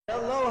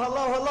Hello,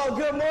 hello, hello.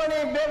 Good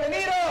morning,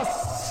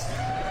 bienvenidos.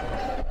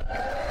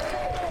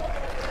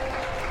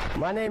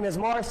 My name is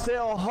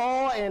Marcel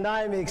Hall, and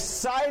I'm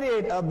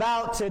excited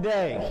about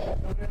today.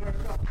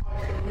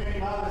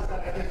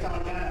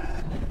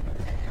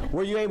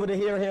 Were you able to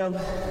hear him?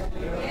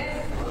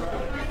 Yes.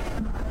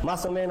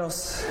 Más o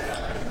menos.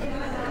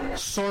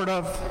 Sort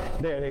of.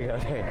 There you go.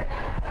 There.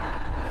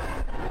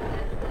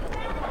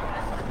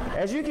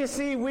 As you can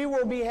see, we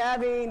will be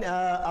having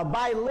a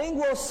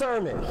bilingual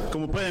sermon.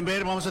 Como pueden ver,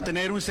 vamos a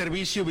tener un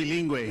servicio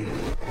bilingüe.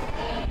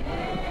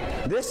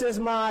 This is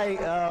my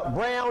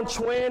brown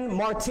twin,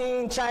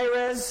 Martin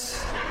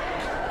Chaires.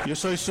 Yo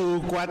soy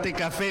su cuate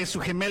café, su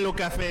gemelo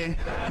café,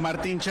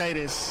 Martín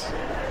Chaires.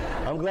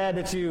 I'm glad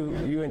that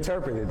you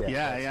interpreted that.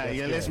 Yeah, y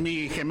él es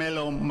mi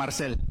gemelo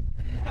Marcel.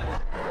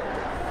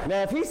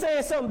 Now, if he's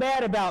saying something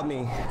bad about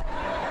me,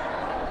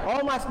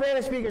 all my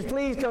Spanish speakers,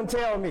 please come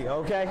tell me,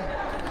 okay?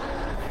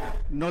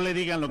 No le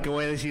digan lo que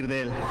voy a decir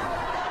de él.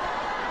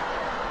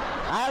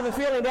 I have a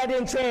feeling that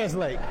didn't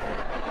translate.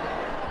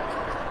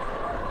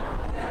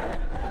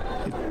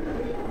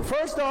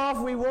 First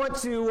off, we want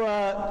to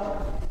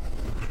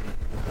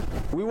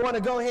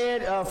go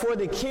ahead for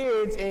the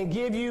kids and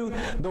give you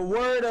the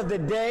word of the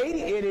day.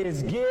 It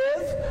is give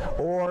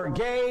or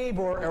gave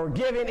or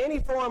given, any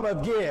form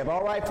of give.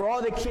 All right, for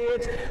all the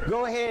kids,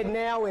 go ahead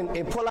now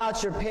and pull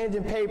out your pens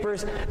and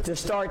papers to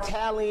start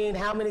tallying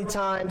how many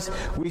times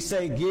we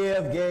say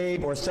give,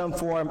 gave, or some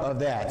form of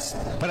that.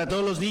 Para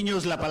todos los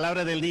niños, la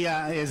palabra del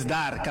día es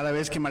dar. Cada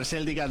vez que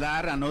Marcel diga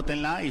dar,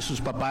 anótenla y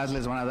sus papás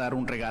les van a dar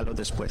un regalo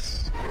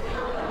después.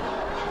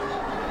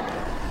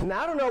 Now,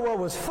 I don't know what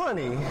was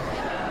funny.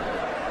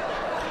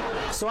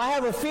 So I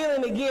have a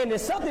feeling again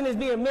that something is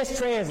being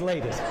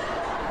mistranslated.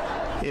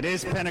 It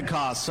is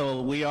Pentecost,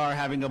 so we are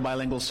having a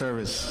bilingual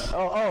service.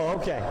 Oh,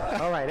 okay.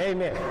 All right,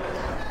 amen.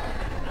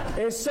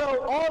 And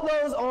so all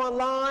those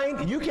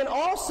online, you can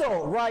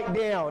also write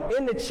down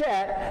in the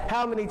chat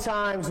how many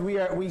times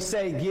we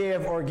say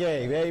give or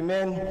gave.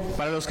 Amen.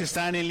 Para los que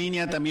están en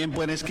línea, también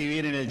pueden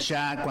escribir en el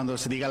chat cuando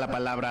se diga la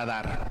palabra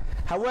dar.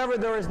 However,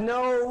 there is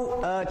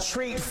no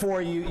treat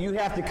for you. You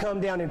have to come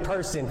down in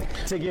person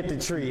to get the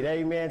treat.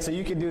 Amen. So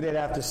you can do that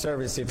after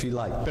service if you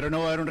like. Pero no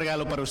va a haber un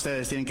regalo para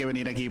ustedes. Tienen que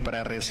venir aquí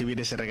para recibir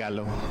ese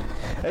regalo.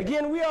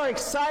 Again, we are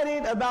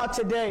excited about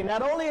today.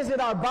 Not only is it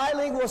our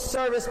bilingual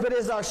service, but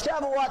it's our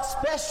Shavuot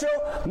special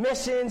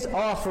missions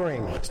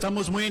offering.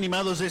 Estamos muy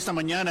animados esta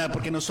mañana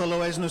porque no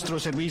solo es nuestro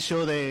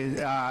servicio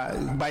de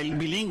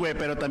bilingüe,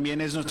 pero también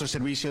es nuestro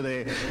servicio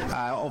de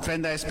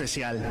ofrenda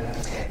especial.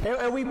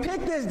 And we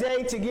picked this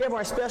day to give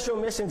our special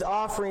missions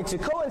offering to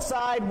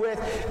coincide with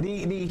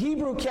the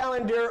Hebrew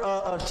calendar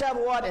of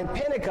Shavuot and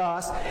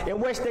Pentecost, in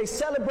which they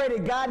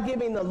celebrated God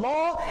giving the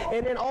law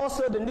and then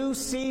also the new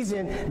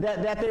season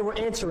that they were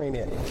entering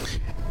in.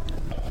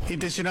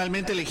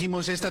 Intencionalmente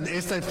elegimos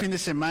este fin de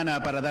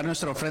semana para dar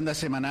nuestra ofrenda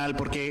semanal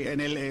porque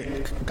en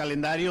el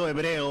calendario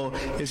hebreo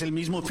es el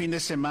mismo fin de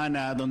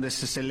semana donde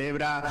se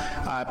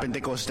celebra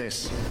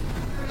Pentecostés.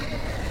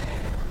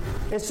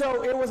 And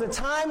so it was a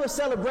time of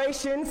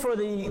celebration for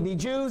the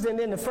Jews and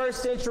then the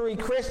first century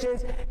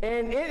Christians,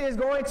 and it is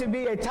going to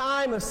be a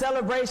time of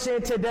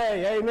celebration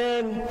today.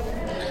 Amen.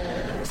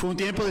 Fue un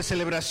tiempo de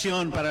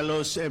celebración para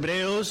los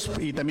hebreos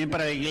y también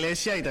para la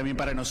iglesia y también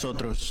para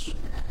nosotros.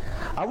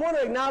 I want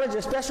to acknowledge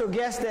a special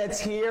guest that's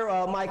here.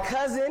 My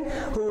cousin,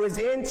 who is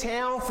in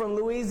town from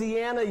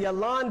Louisiana,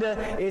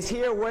 Yolanda, is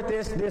here with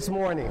us this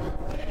morning.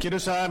 Quiero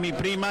saludar a mi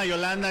prima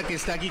Yolanda, que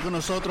está aquí con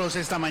nosotros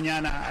esta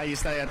mañana. Ahí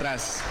está de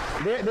atrás.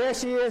 There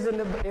she is,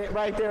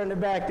 right there in the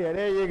back there.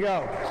 There you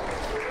go.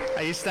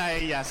 Ahí está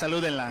ella.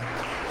 Salúdenla.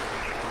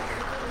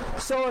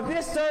 So if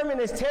this sermon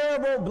is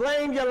terrible,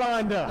 blame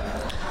Yolanda.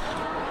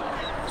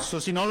 So,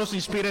 si no los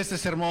inspira este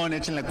sermón,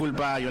 echen la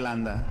culpa a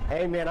Yolanda.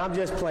 Amen. I'm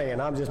just playing.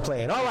 All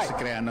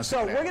right. No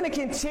so we're going to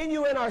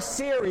continue in our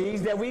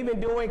series that we've been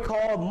doing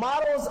called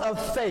Models of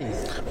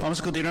Faith. Vamos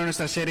a continuar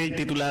nuestra serie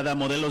titulada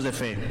Modelos de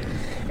Fe.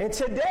 And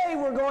today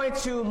we're going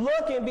to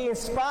look and be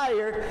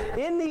inspired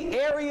in the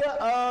area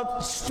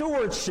of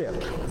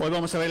stewardship. Hoy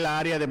vamos a ver la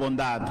área de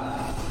bondad.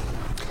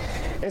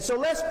 And so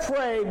let's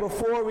pray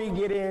before we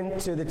get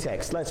into the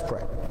text. Let's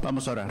pray.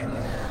 Vamos a orar.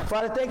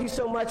 Father, thank you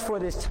so much for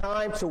this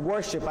time to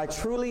worship. I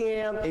truly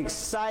am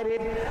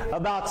excited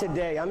about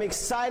today. I'm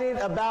excited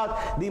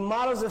about the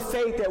models of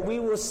faith that we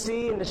will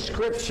see in the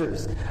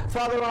scriptures.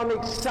 Father, I'm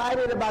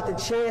excited about the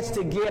chance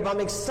to give. I'm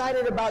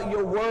excited about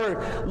your word.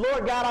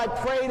 Lord God, I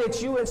pray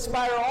that you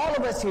inspire all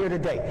of us here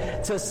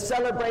today to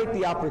celebrate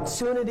the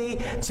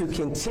opportunity to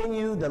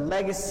continue the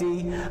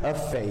legacy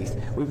of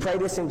faith. We pray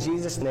this in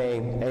Jesus'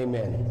 name.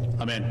 Amen.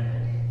 Amen.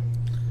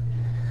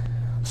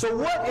 So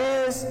what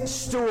is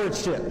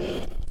stewardship?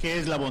 ¿Qué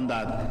es la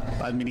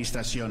bondad?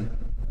 Administración.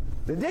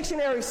 The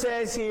dictionary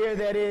says here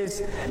that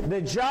is the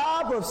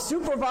job of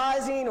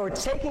supervising or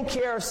taking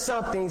care of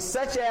something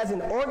such as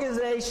an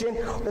organization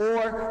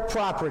or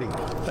property.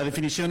 La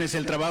definición es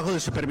el trabajo de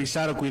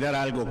supervisar o cuidar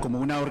algo como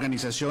una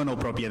organización o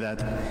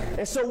propiedad.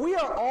 And so we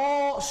are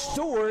all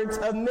stewards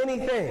of many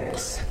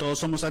things. Todos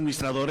somos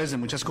administradores de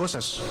muchas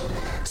cosas.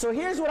 So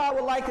here's what I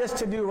would like us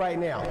to do right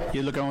now. Y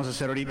es lo que vamos a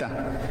hacer ahorita.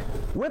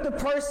 With the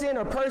person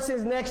or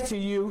persons next to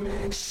you,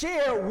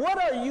 share what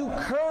are you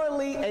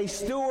currently a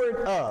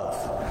steward of?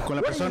 Con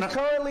la persona, what are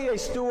you currently a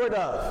steward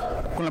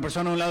of? Con la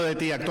persona a un lado de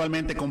ti,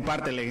 actualmente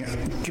compártele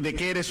de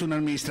qué eres un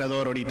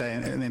administrador ahorita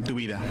en tu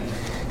vida.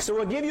 So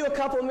we'll give you a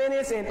couple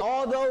minutes, and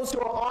all those who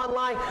are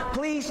online,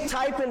 please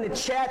type in the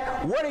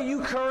chat, what are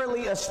you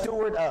currently a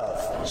steward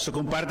of? So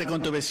comparte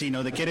con tu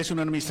vecino de qué eres un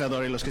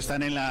administrador, y los que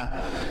están en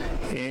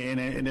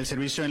el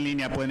servicio en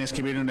línea pueden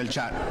escribirlo en el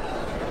chat.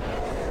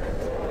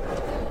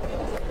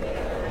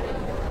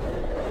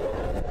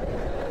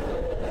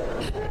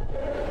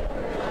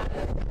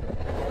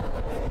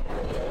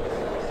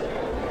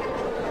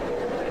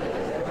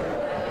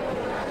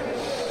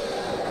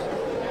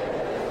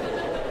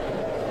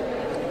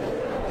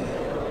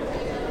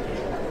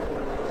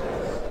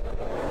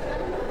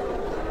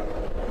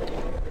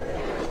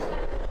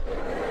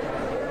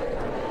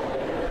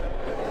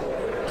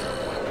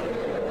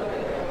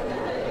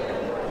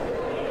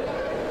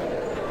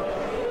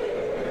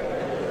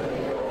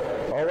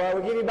 All right,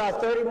 we'll give you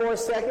about 30 more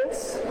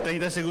seconds.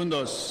 30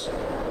 segundos.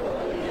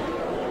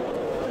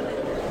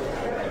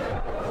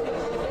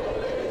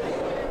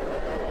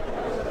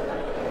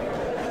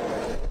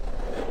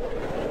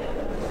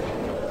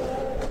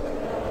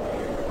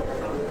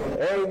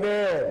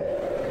 Amen.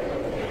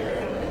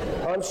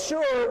 I'm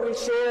sure we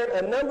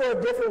shared a number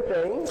of different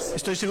things.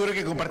 Estoy seguro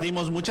que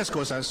compartimos muchas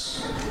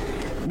cosas.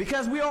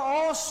 Because we are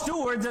all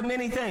stewards of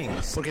many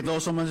things. Porque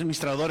todos somos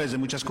administradores de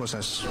muchas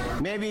cosas.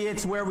 Maybe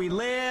it's where we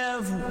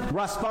live,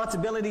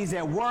 responsibilities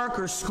at work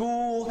or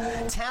school,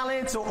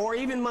 talents or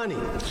even money.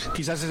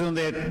 Quizás es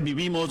donde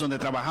vivimos, donde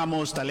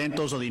trabajamos,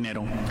 talentos o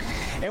dinero.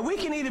 And we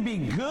can either be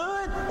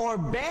good or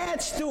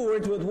bad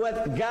stewards with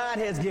what God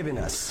has given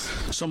us.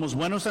 Somos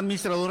buenos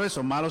administradores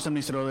o malos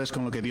administradores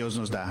con lo que Dios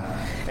nos da.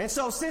 And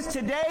so since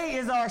today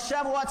is our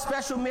Shavuot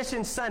Special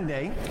Mission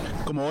Sunday,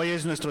 como hoy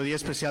es nuestro día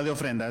especial de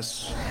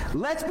ofrendas,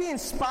 let's be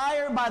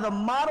inspired by the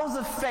models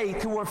of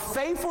faith who were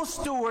faithful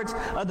stewards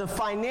of the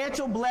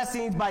financial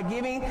blessings by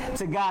giving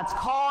to God's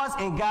cause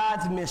and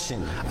God's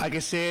mission. Hay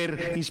que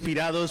ser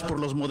inspirados por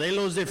los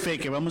modelos de fe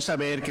que vamos a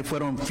ver que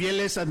fueron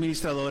fieles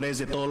administradores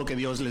de todo lo que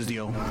Dios les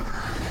dio.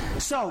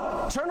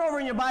 So, turn over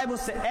in your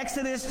Bibles to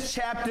Exodus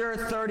chapter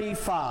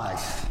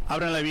 35.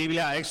 Abran la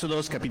Biblia a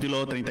Éxodos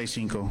capítulo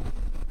 35.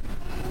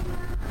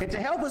 And to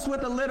help us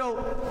with a little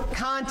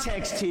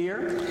context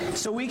here,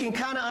 so we can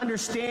kind of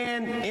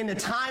understand in the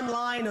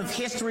timeline of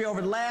history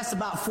over the last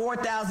about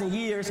 4,000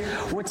 years,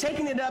 we're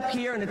taking it up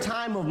here in the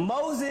time of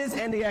Moses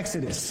and the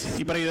Exodus.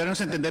 Y para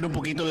ayudarnos a entender un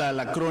poquito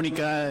la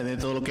crónica de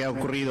todo lo que ha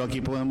ocurrido, aquí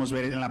podemos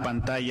ver en la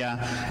pantalla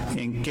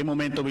en qué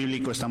momento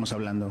bíblico estamos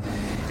hablando.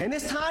 And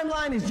this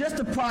timeline is just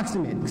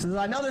approximate, because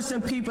I know there's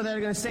some people that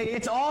are going to say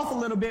it's off a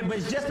little bit, but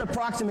it's just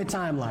approximate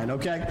timeline,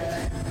 okay?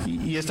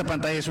 Y esta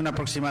pantalla es una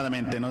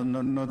aproximadamente,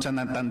 no están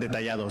tan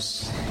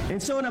detallados.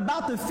 And so in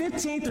about the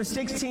 15th or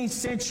 16th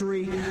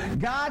century,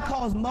 God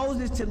calls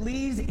Moses to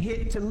lead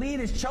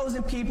his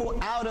chosen people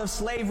out of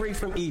slavery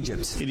from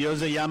Egypt. Y Dios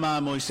le llama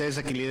a Moisés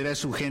a que lidere a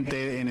su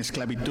gente en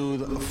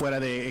esclavitud fuera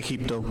de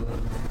Egipto.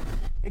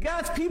 And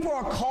God's people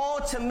are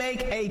called to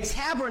make a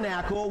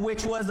tabernacle,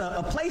 which was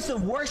a place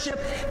of worship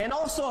and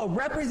also a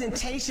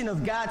representation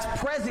of God's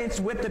presence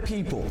with the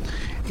people.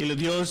 Y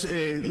Dios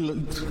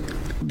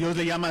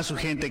le llama a su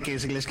gente que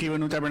se le escriba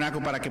en un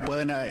tabernáculo para que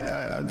puedan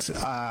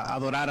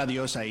adorar a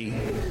Dios ahí.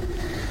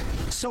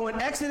 So in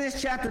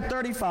Exodus chapter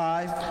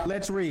 35,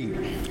 let's read.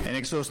 En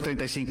Éxodos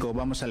 35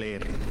 vamos a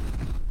leer.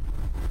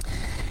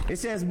 It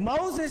says,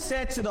 Moses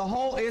said to the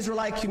whole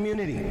Israelite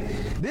community,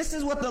 this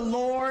is what the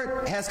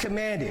Lord has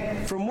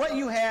commanded. From what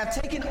you have,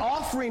 take an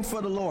offering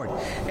for the Lord.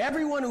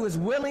 Everyone who is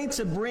willing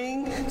to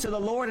bring to the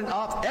Lord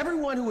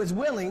everyone who is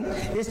willing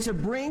is to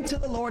bring to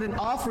the Lord an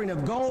offering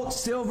of gold,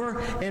 silver,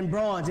 and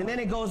bronze. And then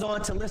it goes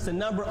on to list a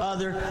number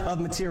other of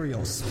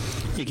materials.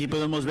 Y aquí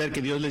podemos ver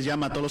que Dios les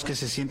llama a todos los que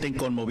se sienten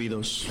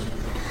conmovidos.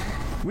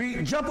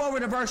 We jump over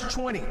to verse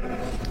 20.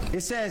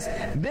 It says,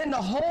 then the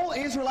whole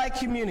Israelite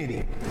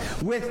community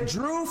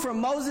withdrew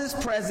from Moses'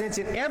 presence,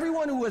 and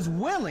everyone who was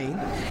willing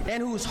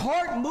and whose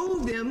heart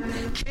moved them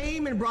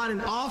came and brought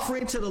an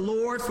offering to the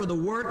Lord for the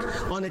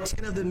work on the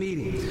tent of the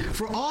meeting,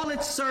 for all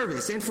its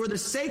service, and for the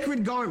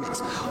sacred garments.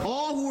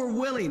 All who were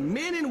willing,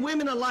 men and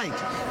women alike,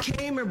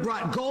 came and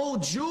brought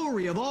gold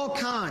jewelry of all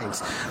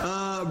kinds,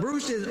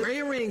 brooches,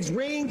 earrings,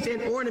 rings,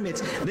 and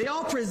ornaments. They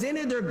all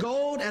presented their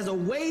gold as a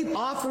wave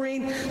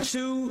offering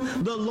to to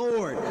the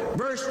Lord.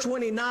 Verse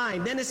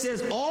 29, then it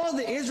says, all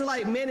the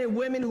Israelite men and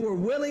women who were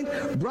willing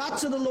brought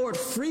to the Lord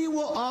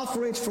freewill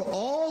offerings for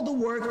all the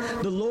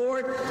work the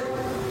Lord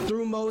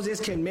through Moses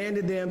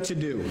commanded them to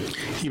do.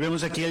 Y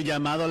vemos aquí el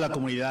llamado a la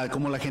comunidad,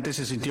 cómo la gente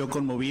se sintió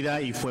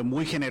conmovida y fue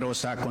muy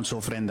generosa con su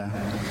ofrenda.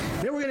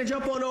 Then we're going to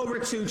jump on over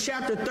to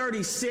chapter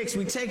 36.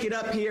 We take it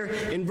up here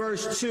in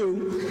verse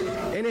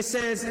 2. And it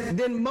says,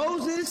 then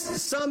Moses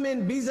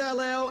summoned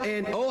Bezalel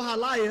and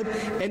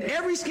Oholiab and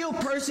every skilled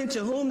person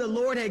to whom the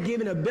Lord had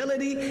given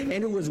ability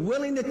and who was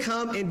willing to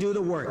come and do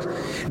the work.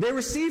 They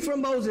received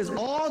from Moses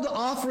all the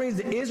offerings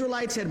the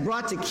Israelites had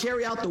brought to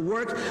carry out the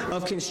work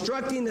of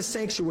constructing the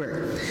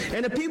sanctuary.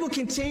 And the people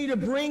continued to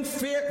bring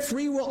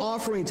freewill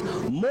offerings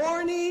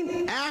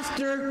morning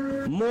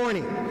after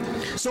morning.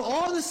 So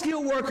all the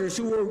skilled workers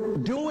who were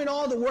doing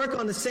all the work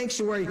on the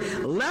sanctuary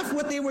left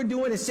what they were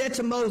doing and said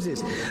to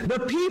Moses, the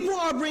people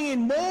are bringing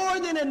more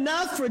than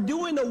enough for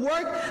doing the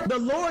work the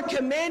Lord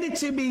commanded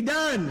to be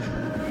done.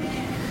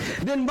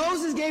 Then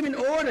Moses gave an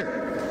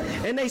order,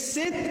 and they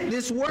sent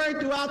this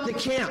word throughout the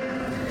camp.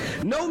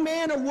 No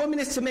man or woman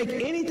is to make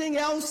anything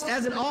else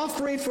as an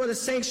offering for the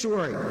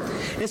sanctuary.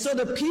 And so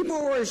the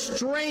people were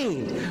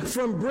restrained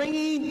from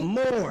bringing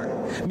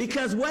more,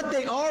 because what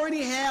they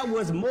already had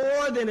was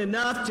more than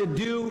enough to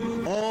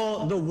do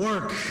all the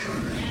work.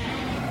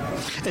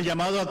 El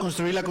llamado a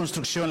construir la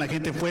construcción, la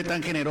gente fue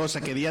tan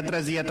generosa que día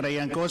tras día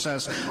traían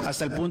cosas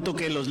hasta el punto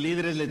que los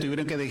líderes le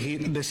tuvieron que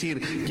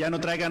decir, ya no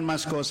traigan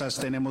más cosas,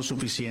 tenemos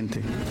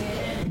suficiente.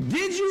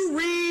 Did you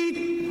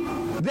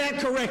read that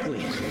correctly?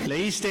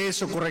 ¿Leíste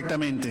eso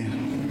correctamente?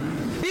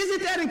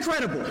 Isn't that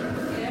incredible?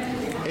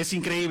 Es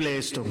increíble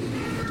esto.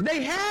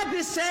 They had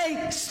to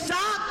say,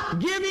 stop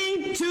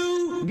giving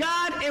to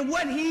God and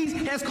what He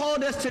has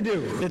called us to do.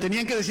 Le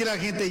tenían que decir a la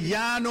gente,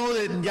 ya no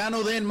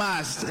den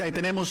más,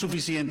 tenemos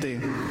suficiente.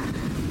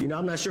 You know,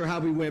 I'm not sure how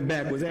we went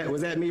back. Was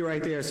that me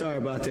right there? Sorry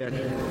about that.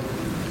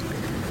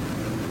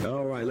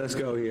 All right, let's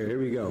go here. Here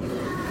we go.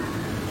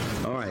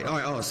 All right.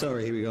 Oh,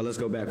 sorry. Here we go. Let's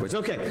go backwards.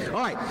 Okay.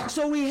 All right.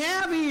 So we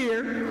have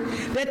here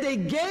that they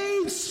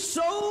gave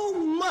so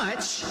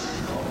much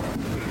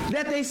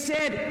that they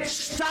said,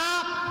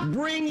 stop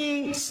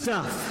bringing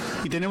stuff.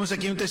 Y tenemos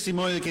aquí un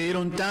testimonio de que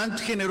dieron tan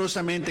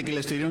generosamente que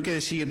les tuvieron que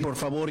decir, por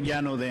favor,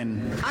 ya no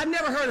den. I've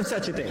never heard of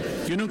such a thing.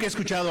 Yo nunca he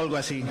escuchado algo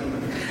así.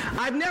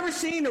 I've never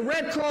seen the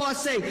Red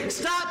Cross say,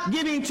 stop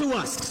giving to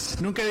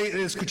us. Nunca he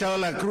escuchado a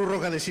la Cruz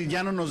Roja decir,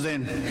 ya no nos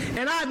den.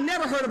 And I've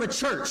never heard of a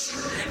church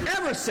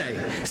ever say,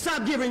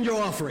 stop giving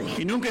your offering.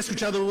 Y nunca he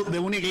escuchado de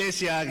una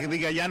iglesia que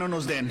diga, ya no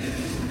nos den.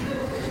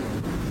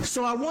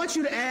 So I want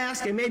you to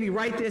ask and maybe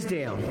write this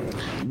down.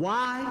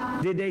 Why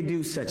did they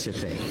do such a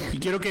thing? Y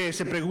quiero que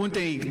se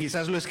pregunten y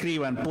quizás lo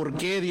escriban, ¿por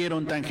qué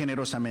dieron tan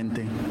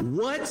generosamente?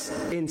 What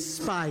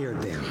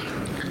inspired them?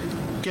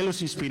 ¿Qué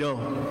los inspiró?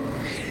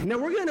 Now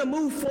we're going to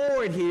move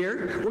forward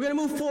here. We're going to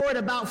move forward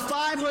about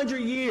 500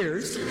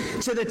 years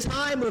to the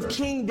time of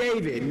King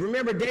David.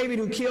 Remember David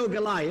who killed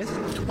Goliath?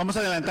 Vamos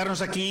a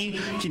adelantarnos aquí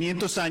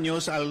 500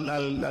 años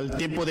al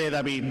tiempo de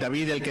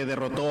David el que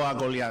derrotó a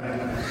Goliat.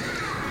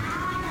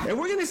 And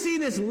we're going to see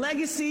this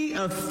legacy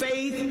of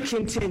faith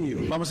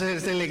continue. Vamos a ver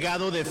este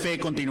legado de fe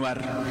continuar.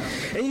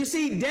 And you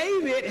see,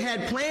 David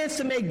had plans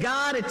to make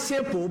God a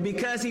temple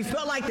because he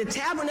felt like the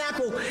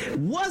tabernacle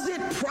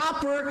wasn't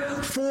proper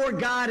for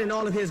God in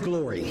all of His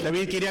glory.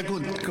 David quería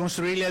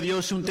construirle a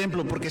Dios un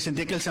templo porque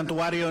sentía que el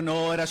santuario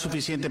no era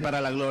suficiente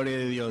para la gloria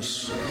de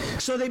Dios.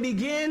 So they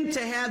began to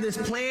have this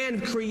plan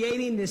of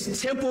creating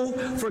this temple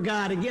for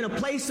God. Again, a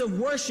place of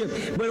worship,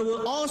 but it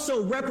will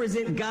also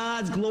represent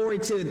God's glory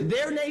to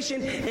their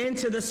nation and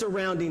to the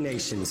surrounding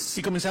nations.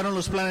 Y comenzaron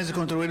los planes de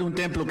construir un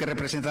templo que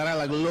representará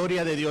la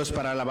gloria de Dios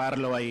para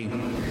alabarlo ahí.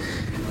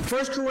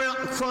 1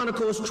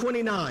 Chronicles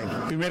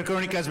 29. 1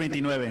 Crónicas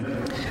 29.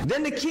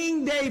 Then the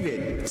King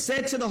David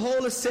said to the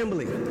whole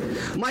assembly,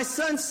 my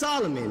son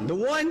Solomon, the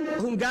one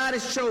whom God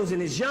has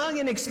chosen, is young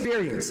and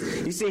experienced.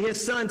 You see,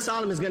 his son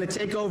Solomon is going to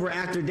take over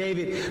after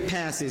David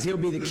passes. He'll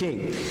be the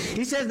king.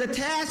 He says, the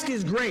task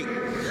is great,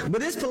 but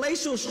this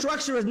palatial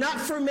structure is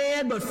not for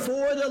man, but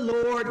for the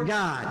Lord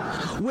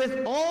God.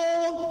 With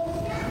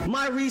all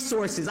my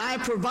resources I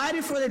have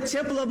provided for the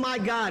temple of my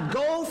God,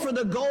 gold for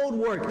the gold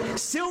work,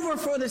 silver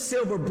for the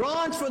silver,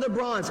 bronze for the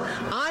bronze,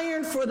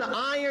 iron for the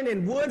iron,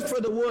 and wood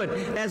for the wood,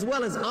 as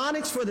well as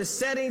onyx for the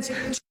settings,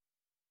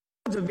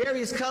 of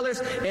various colors,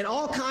 and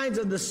all kinds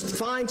of the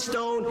fine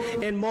stone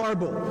and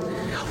marble.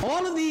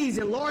 All of these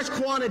in large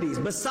quantities.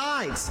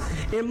 Besides,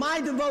 in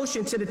my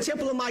devotion to the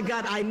temple of my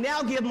God, I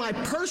now give my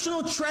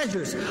personal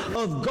treasures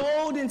of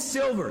gold and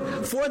silver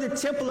for the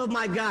temple of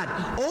my God.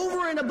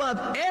 Over and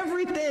above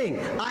everything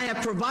I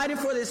have provided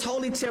for this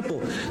holy temple,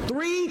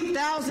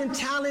 3,000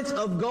 talents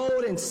of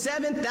gold and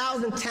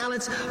 7,000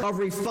 talents of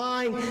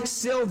refined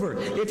silver.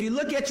 If you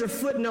look at your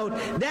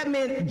footnote, that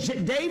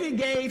meant David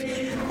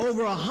gave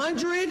over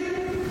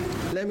 100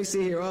 let me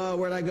see here. Oh,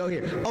 where'd I go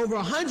here? Over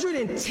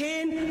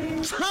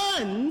 110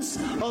 tons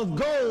of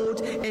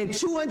gold and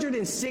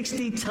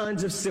 260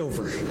 tons of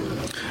silver.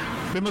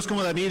 Vemos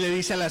como David le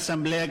dice a la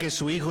asamblea que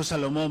su hijo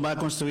Salomón va a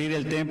construir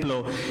el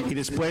templo y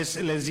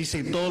después les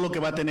dice todo lo que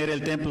va a tener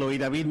el templo y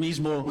David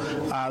mismo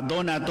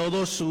dona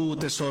todo su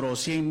tesoro,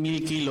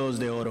 100,000 kilos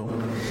de oro.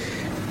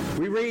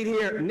 We read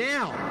here,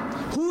 now,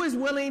 who is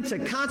willing to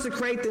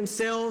consecrate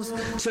themselves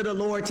to the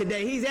Lord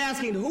today? He's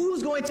asking,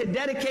 who's going to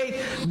dedicate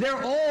their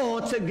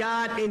all to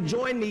God and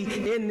join me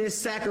in this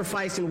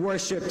sacrifice and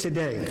worship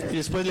today? Y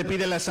después le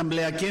pide a la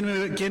asamblea,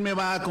 ¿quién me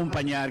va a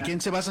acompañar? ¿Quién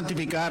se va a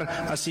santificar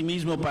a sí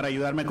mismo para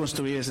ayudarme a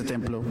construir ese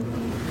templo?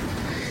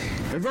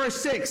 In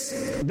verse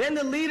 6, then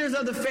the leaders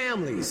of the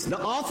families, the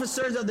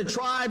officers of the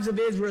tribes of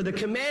Israel, the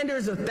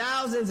commanders of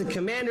thousands and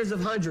commanders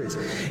of hundreds,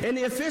 and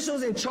the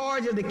officials in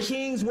charge of the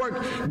king's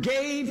work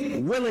gave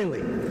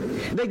willingly.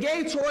 They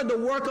gave toward the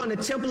work on the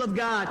temple of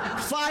God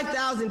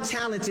 5,000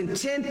 talents and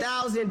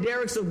 10,000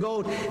 derricks of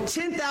gold,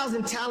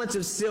 10,000 talents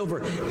of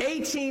silver,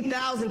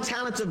 18,000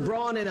 talents of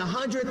bronze, and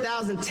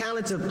 100,000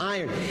 talents of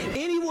iron.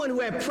 Anyone who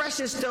had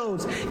precious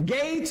stones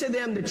gave to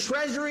them the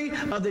treasury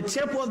of the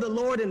temple of the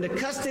Lord and the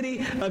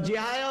custody of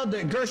Jehiel the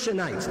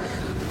Gershonite.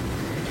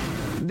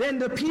 Then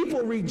the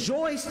people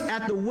rejoiced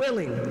at the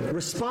willing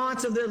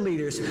response of their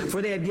leaders,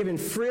 for they had given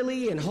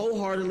freely and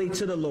wholeheartedly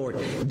to the Lord.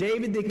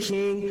 David the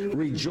king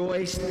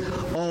rejoiced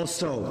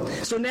also.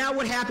 So now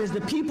what happens? The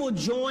people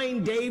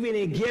join David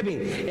in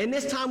giving. And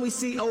this time we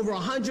see over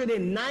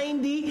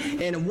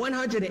 190 and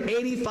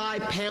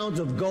 185 pounds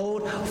of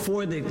gold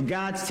for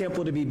God's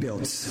temple to be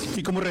built.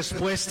 Y como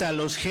respuesta,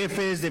 los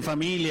jefes de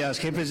familias,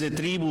 jefes de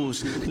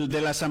tribus, de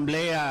la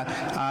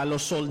asamblea, a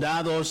los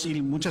soldados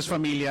y muchas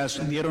familias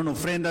dieron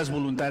ofrendas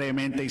voluntarias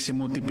y se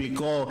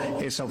multiplicó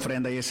esa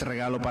ofrenda y ese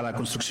regalo para la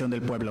construcción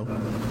del pueblo.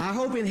 I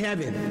hope in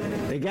heaven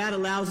that God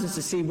allows us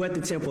to see what the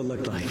temple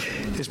looked like.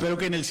 Espero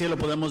que en el cielo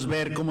podamos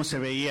ver cómo se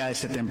veía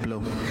ese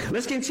templo.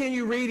 Let's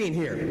continue reading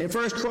here in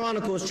 1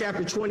 Chronicles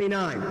chapter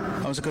 29.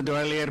 Vamos a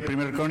continuar a leer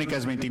 1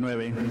 Crónicas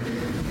 29.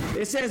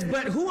 It says,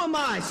 but who am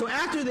I? So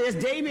after this,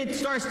 David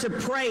starts to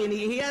pray, and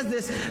he has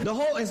this,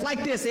 it's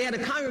like this. They had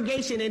a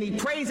congregation, and he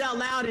prays out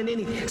loud, and then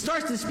he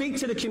starts to speak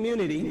to the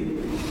community.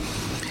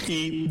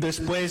 Y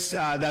después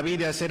David,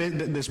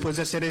 después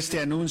de hacer este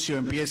anuncio,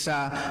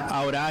 empieza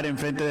a orar en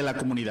frente de la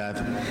comunidad.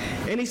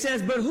 And he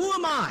says, but who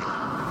am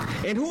I?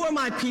 And who are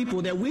my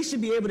people that we should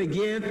be able to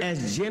give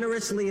as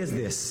generously as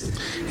this?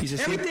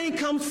 Everything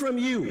comes from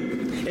you,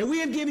 and we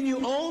have given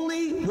you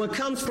only what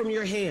comes from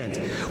your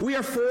hand. We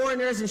are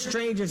foreigners and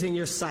strangers in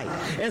your sight,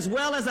 as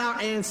well as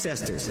our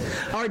ancestors.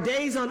 Our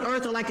days on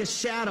earth are like a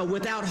shadow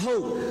without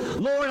hope.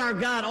 Lord our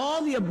God,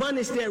 all the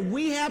abundance that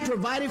we have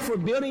provided for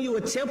building you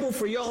a temple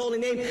for your holy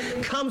name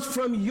comes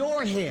from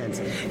your hands,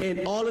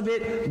 and all of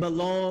it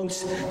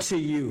belongs to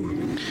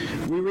you.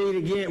 We read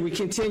again, we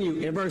continue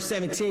in verse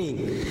 17.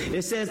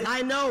 It says,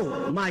 I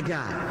know, my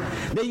God,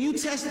 that you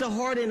test the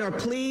heart and are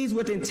pleased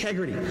with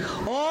integrity.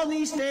 All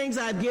these things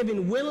I've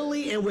given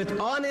willingly and with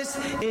honest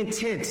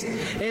intent.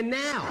 And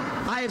now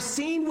I have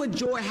seen with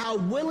joy how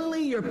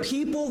willingly your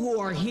people who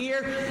are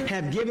here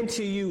have given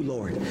to you,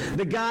 Lord,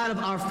 the God of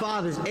our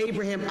fathers,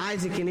 Abraham,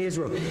 Isaac, and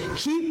Israel.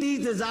 Keep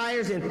these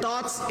desires and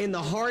thoughts in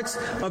the hearts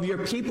of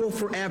your people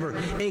forever,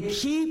 and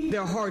keep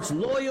their hearts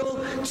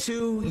loyal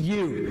to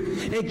you.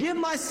 And give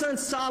my son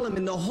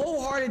Solomon the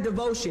wholehearted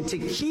devotion to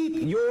keep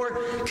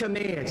your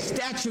commands,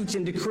 statutes,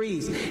 and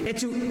decrees, and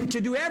to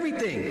do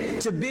everything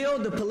to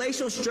build the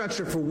palatial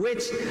structure for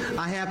which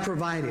I have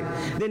provided.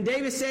 Then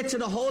David said to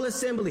the whole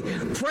assembly,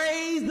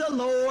 praise the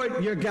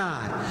Lord your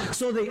God.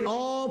 So they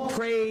all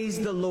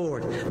praised the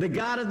Lord, the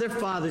God of their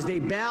fathers. They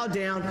bowed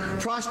down,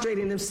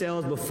 prostrating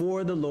themselves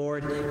before the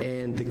Lord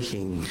and the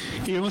king.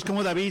 Y vemos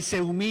como David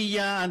se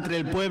humilla ante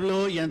el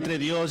pueblo y ante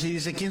Dios y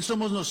dice, ¿quién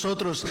somos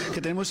nosotros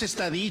que tenemos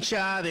esta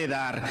dicha de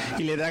dar?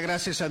 Y le da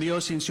gracias a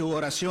Dios, y en su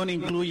oración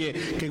incluye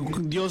que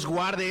Dios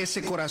guarde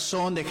ese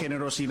corazón de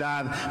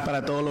generosidad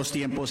para todos los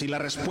tiempos. Y la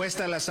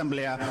respuesta de la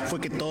asamblea fue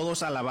que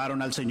todos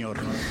alabaron al Señor.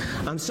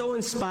 I'm so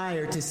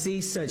inspired to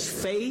see such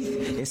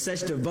faith and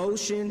such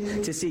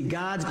devotion to see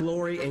God's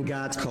glory and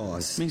God's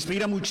cause. Me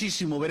inspira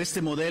muchísimo ver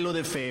este modelo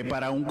de fe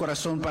para un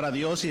corazón para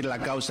Dios y la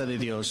causa de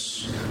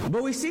Dios.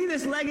 But we see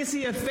this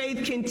legacy of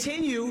faith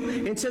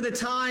continue into the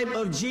time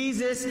of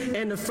Jesus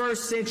and the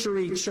first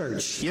century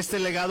church. Y este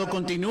legado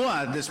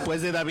continúa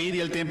después de David y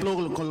el templo,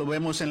 lo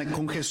vemos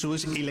con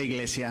Jesús y la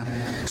iglesia.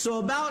 So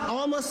about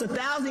almost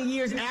 1,000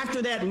 years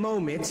after that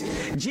moment,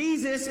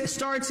 Jesus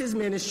starts his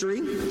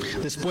ministry.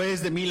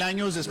 Después de 1000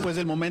 años, después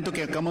del momento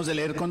que acabamos de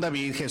leer con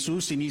David,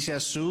 Jesús inicia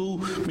su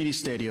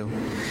ministerio.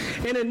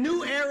 And a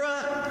new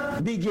era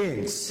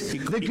begins.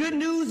 The good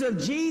news of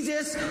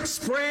Jesus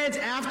spreads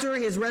after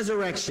his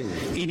resurrection.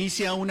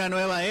 Inicia una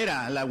nueva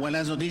era. Las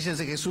buenas noticias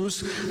de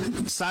Jesús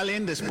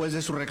salen después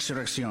de su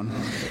resurrección.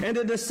 And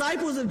the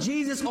disciples of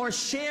Jesus are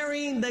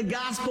sharing the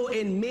gospel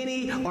and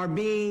many are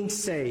being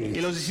saved.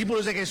 Y los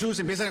discípulos de Jesús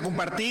empiezan a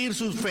compartir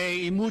su fe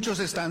y muchos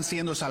están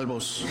siendo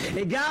salvos.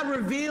 And God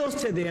reveals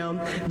to them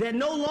that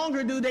no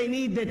longer do they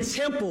need the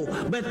temple,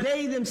 but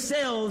they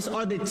themselves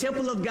are the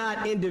temple of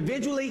God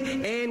individually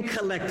and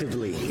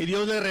collectively. Y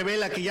Dios les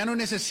revela que ya no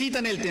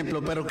necesitan el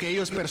templo, pero que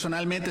ellos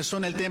personalmente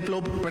son el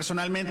templo,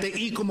 personalmente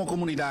y como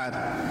comunidad.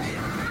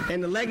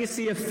 And the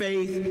legacy of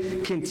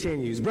faith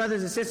continues.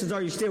 Brothers and sisters,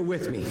 are you still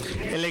with me?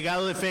 El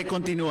legado de fe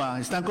continúa.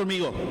 ¿Están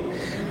conmigo?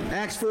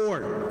 Acts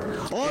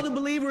 4. All the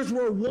believers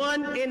were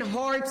one in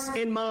hearts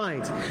and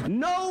minds.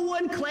 No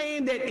one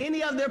claimed that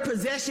any of their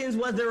possessions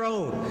was their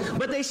own,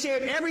 but they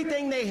shared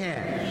everything they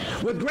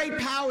had. With great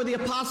power, the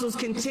apostles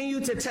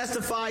continued to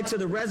testify to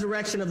the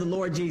resurrection of the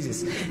Lord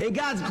Jesus. And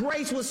God's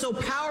grace was so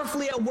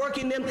powerfully at work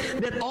in them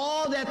that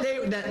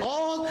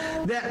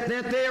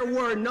there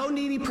were no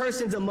needy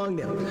persons among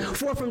them.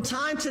 For from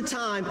time to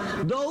time,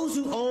 those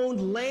who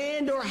owned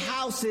land or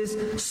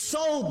houses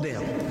sold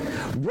them,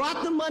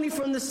 brought the money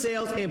from the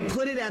sales, and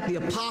put it at the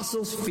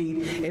apostles'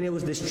 feet, and it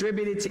was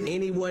distributed to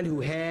anyone who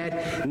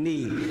had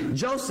need.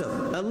 Joseph,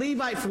 a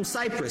Levite from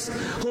Cyprus,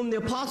 whom the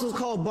apostles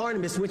called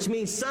Barnabas, which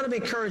means son of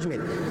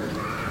encouragement,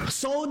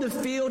 sold the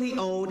field he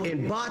owned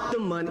and brought the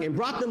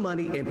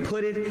money and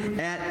put it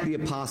at the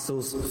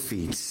apostles'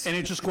 feet. En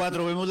Hechos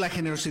 4 vemos la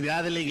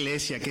generosidad de la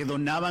iglesia, que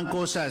donaban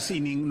cosas y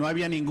no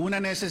había ninguna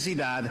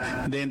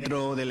necesidad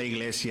dentro de la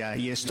iglesia,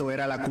 y esto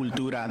era la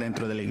cultura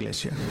dentro de la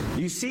iglesia.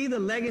 You see the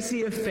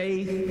legacy of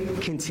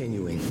faith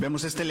continuing.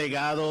 Vemos este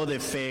legado de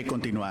fe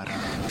continuar.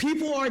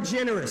 People are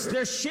generous.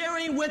 They're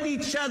sharing with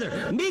each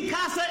other. Mi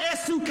casa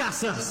es su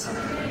casa.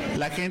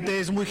 La gente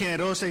es muy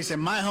generosa y dice,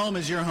 my home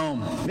is your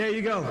home. There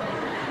you go.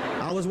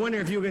 I was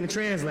wondering if you were going to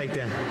translate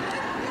that.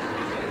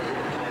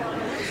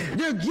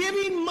 They're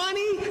giving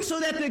money so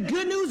that the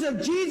good news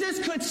of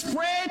Jesus could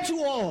spread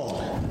to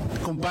all.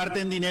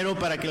 Comparten dinero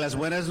para que las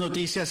buenas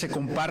noticias se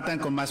compartan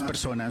con más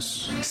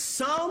personas.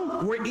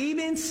 Some were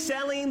even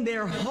selling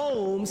their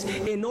homes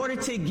in order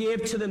to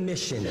give to the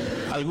mission.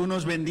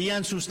 Algunos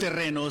vendían sus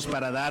terrenos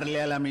para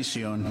darle a la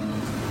misión.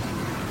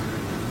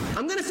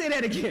 I'm going to say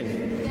that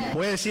again.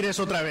 Voy a decir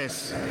eso otra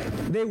vez.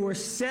 They were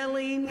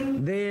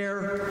selling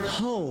their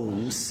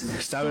homes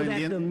so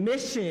that the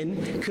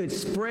mission could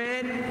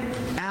spread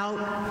out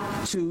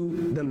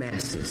to the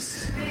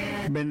masses.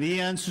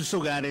 Vendían sus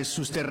hogares,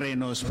 sus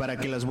terrenos, para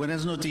que las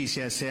buenas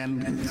noticias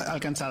sean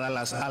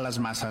alcanzadas a las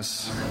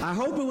masas. I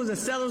hope it was a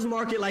seller's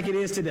market like it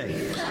is today.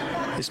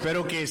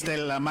 Espero que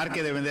la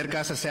marca de vender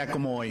casas sea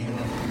como hoy.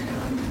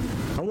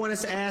 I want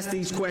us to ask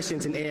these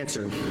questions and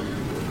answer.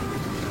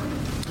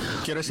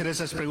 Quiero hacer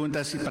esas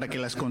preguntas para que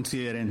las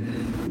consideren.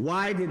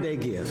 Why did they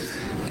give?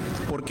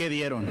 ¿Por qué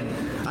dieron?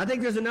 I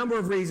think there's a number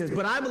of reasons,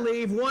 but I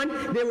believe, one,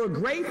 they were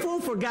grateful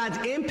for God's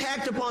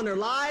impact upon their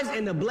lives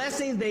and the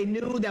blessings they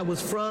knew that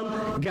was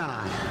from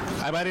God.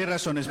 Hay varias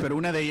razones, pero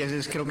una de ellas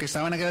es creo que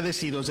estaban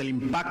agradecidos del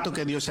impacto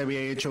que Dios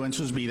había hecho en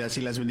sus vidas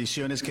y las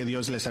bendiciones que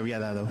Dios les había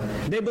dado.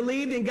 They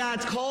believed in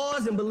God's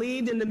cause and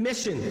believed in the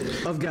mission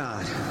of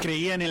God.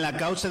 Creían en la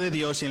causa de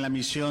Dios y en la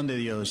misión de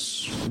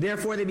Dios.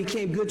 Therefore, they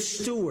became good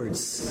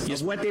stewards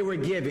of what they were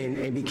given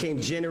and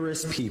became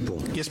generous people.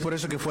 Y es por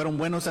eso que fueron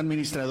buenos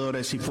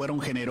administradores y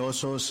fueron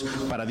generosos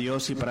para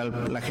Dios y para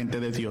la gente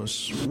de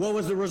Dios. What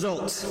was the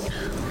result?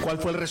 ¿Cuál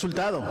fue el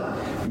resultado?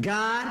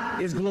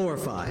 God is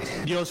glorified.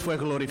 Dios fue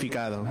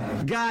glorificado.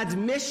 God's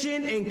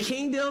mission and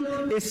kingdom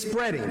is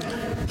spreading.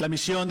 La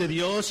misión de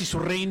Dios y su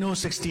reino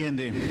se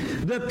extiende.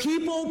 The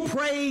people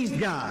praised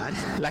God.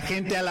 La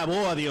gente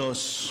alabó a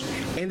Dios.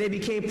 And they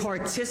became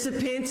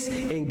participants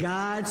in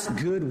God's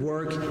good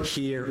work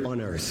here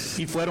on earth.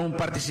 Y fueron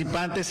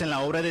participantes en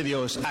la obra de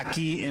Dios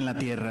aquí en la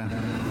tierra.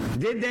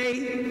 Did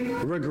they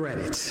regret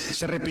it?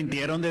 ¿Se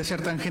arrepintieron de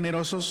ser tan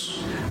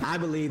generosos? I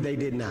believe they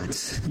did not.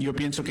 Yo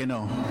pienso que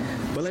no.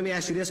 But let me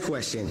ask you this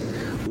question.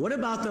 What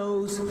about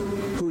those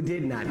who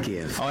did not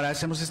give? Ahora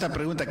hacemos esta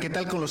pregunta. ¿Qué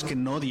tal con los que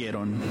no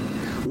dieron?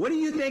 What do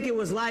you think it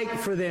was like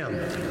for them?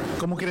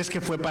 ¿Cómo crees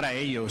que fue para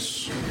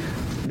ellos?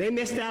 They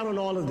missed out on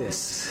all of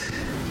this.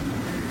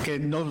 Que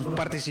no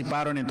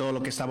participaron en todo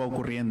lo que estaba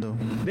ocurriendo.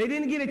 They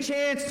didn't get a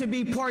chance to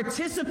be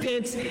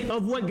participants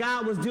of what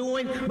God was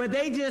doing, but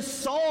they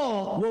just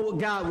saw what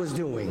God was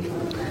doing.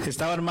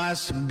 Estaban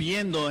más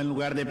viendo en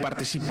lugar de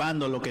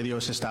participando lo que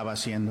Dios estaba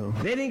haciendo.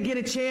 They didn't get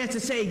a chance to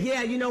say,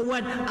 yeah, you know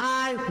what,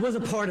 I was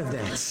a part of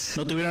that.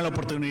 No tuvieron la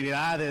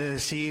oportunidad de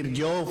decir,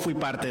 yo fui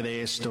parte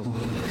de esto.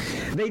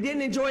 They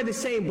didn't enjoy the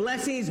same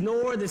blessings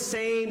nor the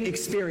same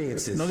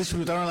experiences. No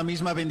disfrutaron la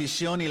misma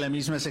bendición y las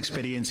mismas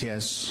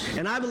experiencias.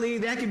 And I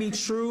believe that can be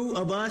true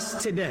of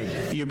us today.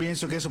 Y yo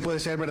pienso que eso puede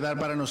ser verdad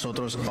para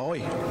nosotros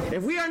hoy.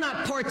 If we are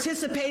not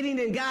participating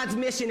in God's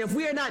mission, if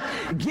we are not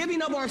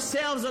giving of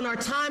ourselves and our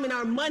time and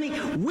our money,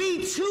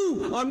 we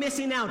too are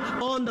missing out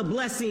on the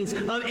blessings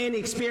and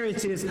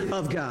experiences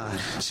of God.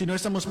 Si no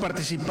estamos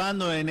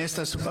participando en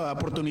estas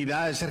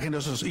oportunidades, ser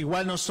generosos,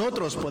 igual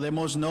nosotros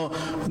podemos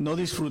no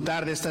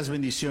disfrutar de estas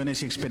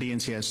bendiciones y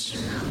experiencias.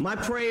 My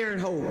prayer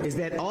and hope is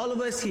that all of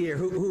us here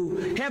who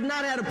have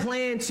not had a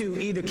plan to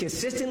either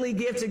consistently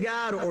give to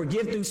God or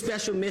give through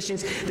special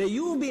missions, that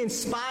you will be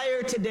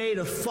inspired today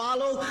to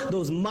follow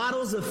those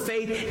models of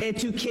faith and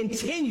to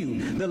continue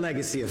the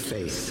legacy of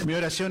faith. Mi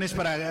oración es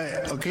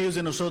para aquellos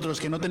de nosotros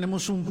que no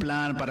tenemos un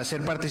plan para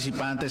ser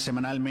participantes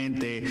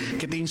semanalmente,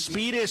 que te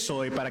inspires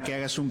hoy para que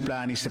hagas un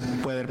plan y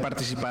poder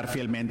participar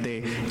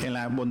fielmente en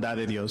la bondad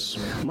de Dios.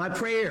 My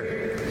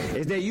prayer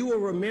is that you will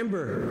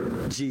remember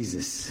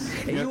Jesus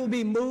and you will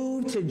be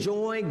moved to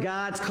join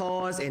God's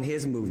cause and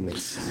His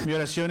movements. Mi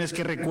oración es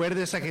que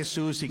recuerdes a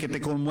Jesús y que te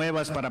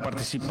conmuevas para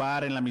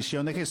participar en la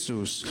misión de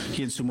Jesús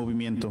y en su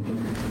movimiento.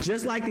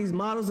 Just like these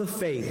models of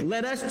faith,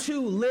 let us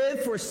too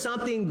live for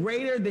something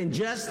greater than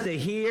just the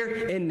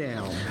here and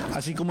now.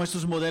 Así como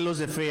estos modelos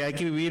de fe, hay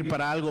que vivir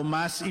para algo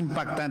más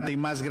impactante y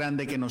más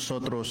grande que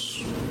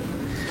nosotros.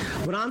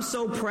 But I'm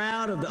so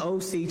proud of the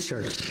OC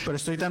Church. Pero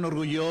estoy tan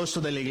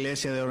orgulloso de la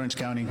iglesia de Orange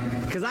County.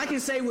 Because I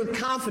can say with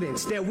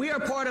confidence that we are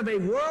part of a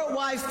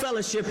worldwide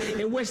fellowship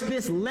in which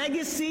this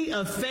legacy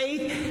of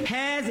faith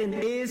has and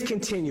is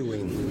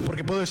continuing.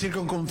 Porque puedo decir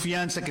con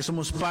confianza que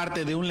somos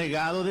parte de un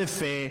legado de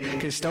fe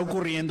que está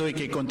ocurriendo y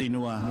que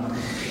continúa.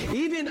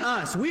 Even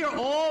us, we are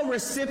all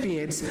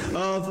recipients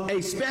of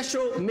a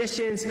special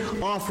missions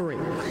offering.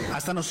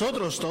 Hasta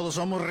nosotros todos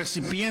somos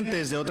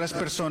recipientes de otras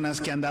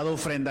personas que han dado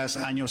ofrendas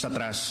años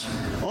atrás.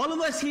 All of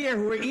us here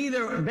who are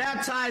either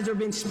baptized or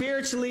been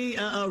spiritually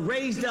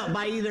raised up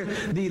by either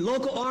the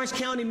local Orange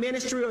County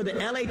ministry or the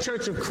LA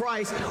Church of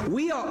Christ,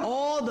 we are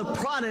all the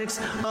products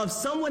of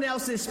someone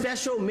else's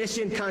special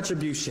mission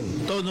contribution.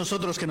 Todos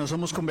nosotros que nos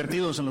hemos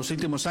convertido en los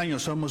últimos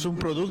años somos un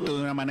producto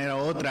de una manera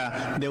u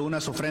otra de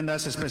unas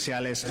ofrendas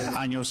especiales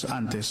años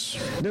antes.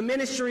 The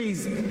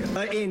ministries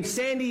in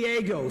San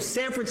Diego,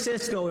 San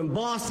Francisco, and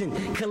Boston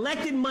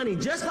collected money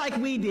just like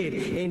we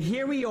did, and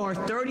here we are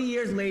 30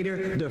 years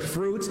later, the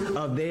fruits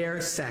of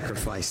their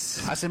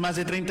sacrifice. Hace más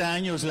de 30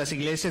 años las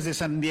iglesias de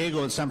San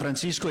Diego, San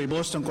Francisco y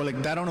Boston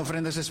colectaron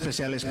ofrendas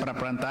especiales para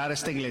plantar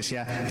esta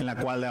iglesia en la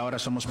cual ahora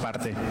somos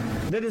parte.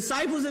 The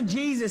disciples of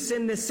Jesus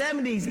in the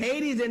 70s,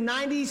 80s, and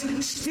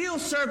 90s still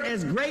serve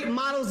as great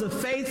models of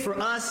faith for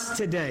us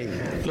today.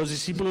 Los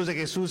discípulos de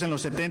Jesús en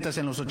los 70s,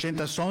 en los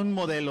 80s son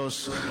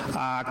modelos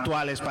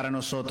actuales para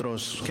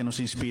nosotros que nos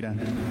inspiran.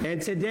 And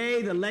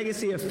today the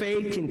legacy of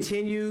faith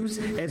continues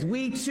as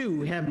we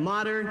too have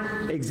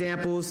modern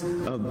examples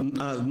of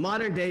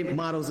modern day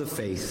models of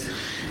faith.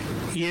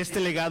 Y este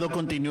legado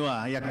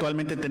continúa y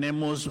actualmente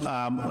tenemos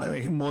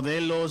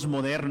modelos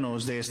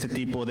modernos de este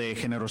tipo de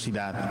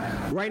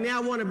generosidad. Right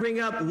now I want to bring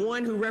up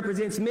one who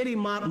represents many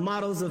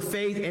models of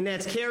faith, and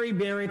that's Carrie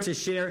Barron, to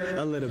share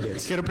a little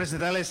bit. Quiero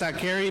presentarles a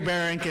Carrie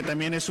Barron, que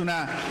también es un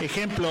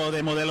ejemplo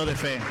de modelo de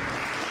fe.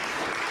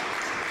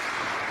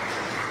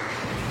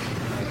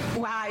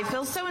 Wow, I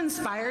feel so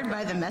inspired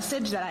by the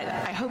message that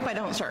I hope I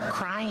don't start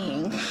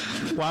crying.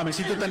 Wow, me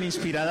siento tan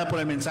inspirada por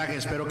el mensaje,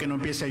 espero que no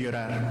empiece a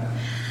llorar.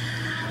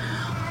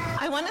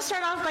 I want to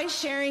start off by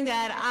sharing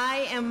that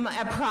I am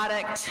a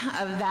product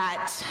of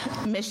that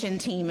mission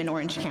team in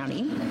Orange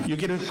County. Yo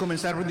quiero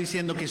comenzar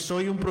diciendo que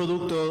soy un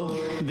producto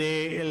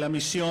de la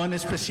misión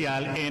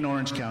especial en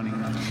Orange County.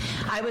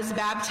 I was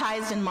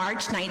baptized in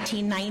March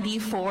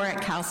 1994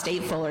 at Cal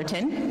State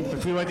Fullerton.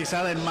 Fui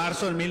bautizada en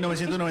marzo de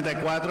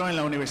 1994 en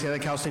la Universidad de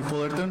Cal State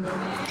Fullerton.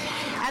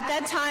 At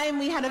that time,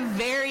 we had a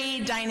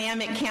very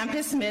dynamic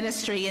campus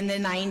ministry in the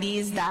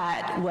 90s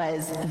that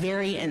was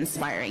very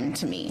inspiring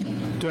to me.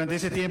 Durante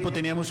ese tiempo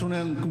teníamos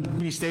un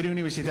ministerio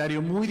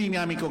universitario muy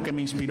dinámico que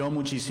me inspiró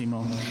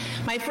muchísimo.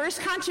 My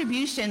first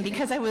contribution,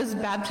 because I was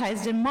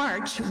baptized in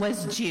March,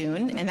 was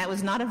June, and that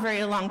was not a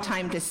very long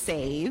time to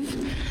save.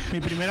 Mi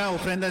primera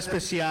ofrenda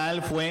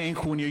especial fue en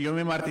junio. Yo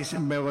me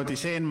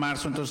bauticé en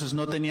marzo, entonces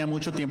no tenía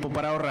mucho tiempo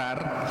para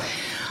ahorrar.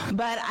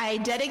 But I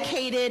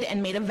dedicated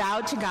and made a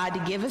vow to God to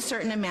give a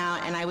certain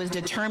amount, and I was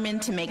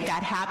determined to make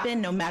that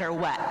happen no matter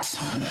what.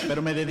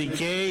 Pero me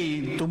dediqué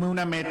y tuve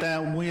una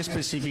meta muy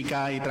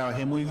específica y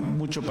trabajé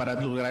mucho para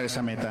lograr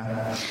esa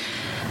meta.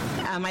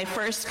 My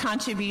first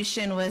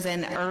contribution was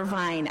in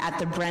Irvine at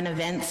the Bren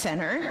Event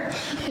Center.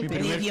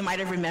 Many of you might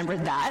have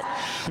remembered that.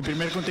 Mi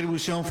primera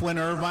contribución fue en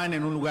Irvine,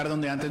 en un lugar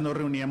donde antes nos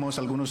reuníamos,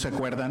 algunos se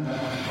acuerdan.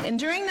 And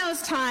during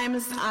those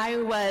times, I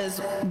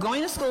was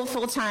going to school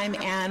full-time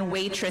and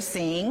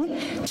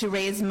waitressing to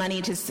raise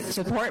money to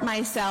support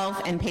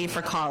myself and pay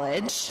for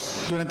college.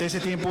 Durante ese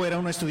tiempo era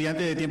un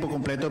estudiante de tiempo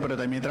completo, pero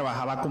también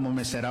trabajaba como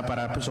mesera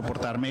para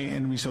soportarme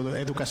en mi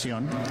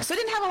educación. So I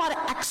didn't have a lot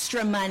of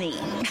extra money.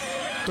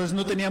 Entonces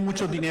no tenía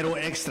mucho dinero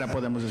extra,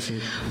 podemos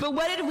decir. But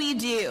what did we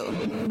do?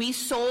 We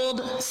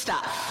sold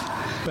stuff.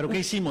 ¿Pero qué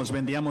hicimos?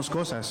 Vendíamos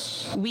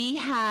cosas. We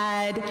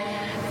had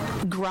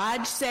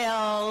garage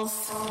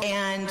sales,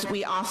 and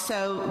we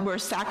also were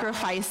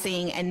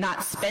sacrificing and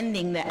not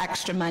spending the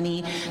extra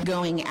money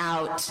going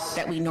out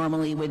that we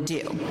normally would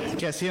do.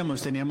 ¿Qué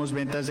hacíamos? Teníamos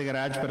ventas de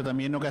garage, pero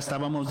también no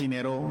gastábamos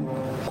dinero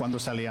cuando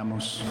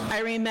salíamos.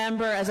 I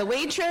remember as a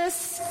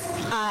waitress,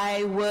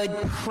 I would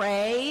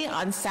pray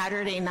on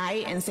Saturday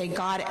night and say,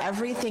 God,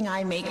 everything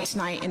I make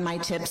tonight in my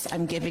tips,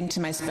 I'm giving to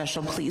my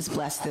special. Please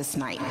bless this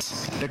night.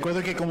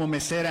 Recuerdo que como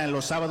mesera en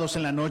los sábados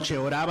en la noche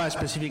oraba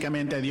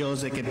específicamente a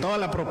Dios de que toda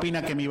la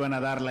propina que me iban a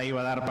dar la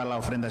iba a dar para la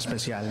ofrenda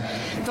especial.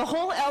 The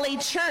whole LA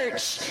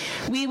church,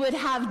 we would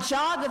have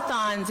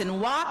jogathons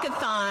and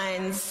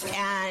walkathons,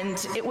 and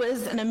it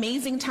was an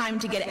amazing time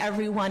to get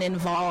everyone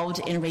involved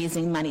in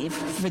raising money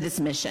for this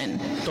mission.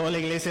 Toda la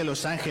iglesia de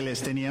Los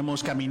Ángeles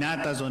teníamos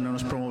caminatas donde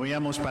nos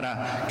promovíamos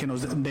para que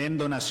nos den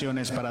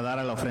donaciones para dar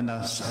a la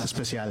ofrenda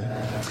especial.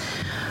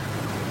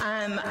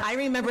 I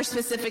remember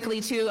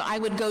specifically too, I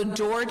would go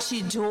door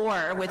to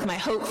door with my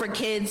Hope for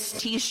Kids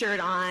t-shirt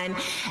on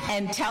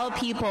and tell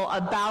people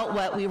about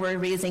what we were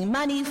raising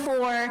money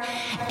for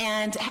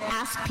and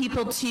ask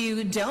people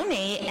to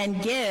donate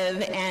and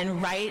give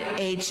and write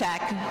a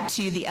check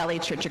to the LA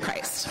Church of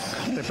Christ.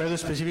 Recuerdo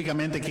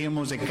específicamente que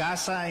íbamos de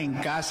casa en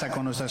casa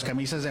con nuestras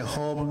camisas de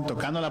Hope,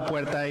 tocando la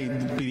puerta y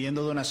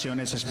pidiendo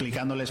donaciones,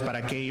 explicándoles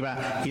para qué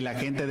iba y la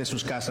gente de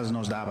sus casas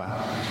nos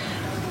daba.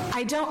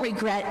 I don't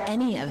regret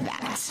any of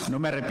that. No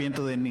me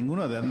arrepiento de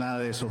nada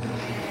de eso.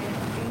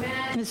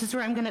 This is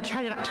where I'm going to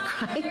try not to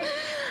cry.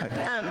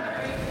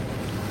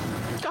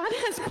 God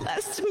has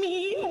blessed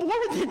me more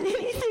than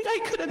anything I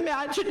could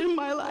imagine in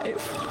my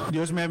life.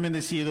 Dios me ha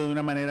bendecido de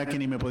una manera que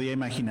ni me podía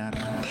imaginar.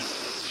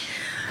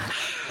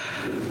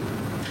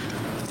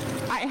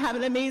 I have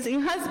an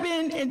amazing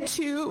husband and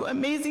 2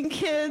 amazing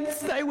kids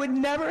that I would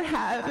never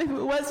have if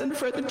it wasn't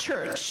for the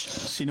church.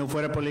 Si no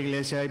fuera por la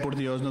iglesia y por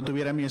Dios, no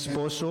tuviera a mi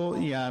esposo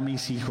y a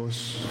mis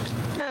hijos.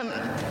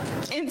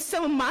 And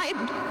so my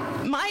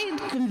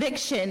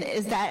conviction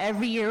is that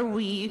every year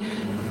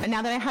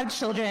now that I have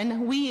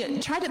children, we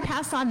try to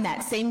pass on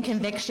that same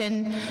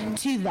conviction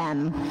to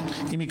them.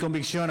 Y mi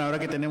convicción ahora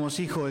que tenemos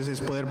hijos es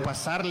poder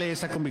pasarle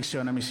esa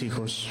convicción a mis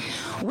hijos.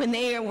 When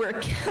they were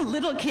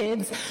little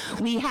kids,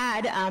 we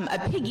had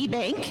a piggy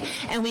bank,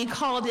 and we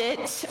called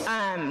it,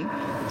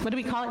 what do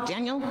we call it,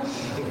 Daniel?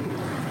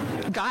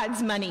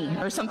 God's money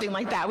or something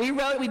like that. We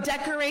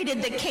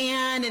decorated the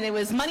can, and it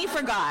was money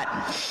for God.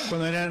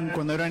 Cuando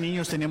eran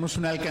niños teníamos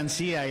una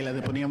alcancía y la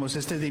poníamos,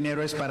 este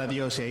dinero es para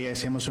Dios, y ahí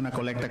hacíamos una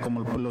colecta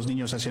como los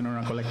niños hacían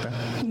una colecta.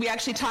 We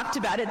actually talked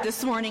about it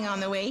this morning on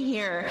the way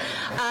here.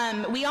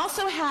 We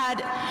also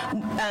had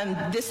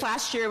this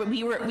last year,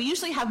 we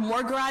usually have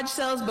more garage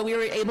sales, but we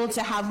were able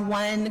to have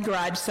one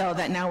garage sale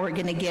that now we're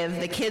going to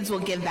give. The kids will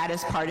give that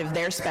as part of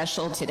their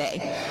special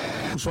today.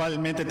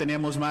 Usualmente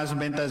teníamos más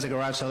ventas de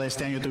garage sale.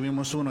 Este año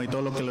tuvimos uno y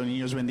todo lo que los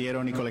niños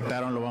vendieron y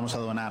colectaron lo vamos a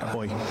donar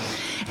hoy.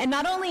 And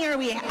not only are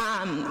we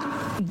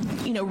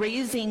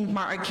raising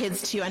our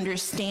kids to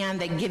understand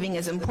that giving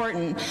is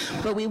important,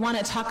 but we want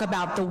to talk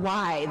about the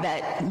why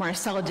that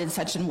Marcelo did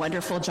such a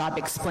wonderful job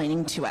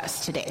explaining to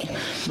us today.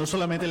 No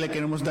solamente le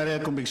queremos dar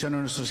la convicción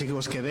a nuestros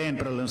hijos que den,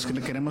 pero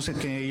queremos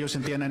que ellos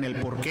entiendan el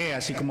porqué,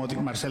 así como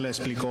Marcelo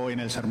explicó en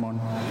el sermón.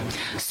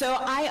 So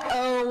I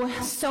owe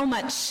so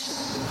much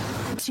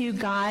to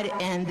God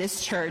and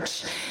this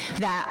church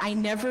that I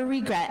never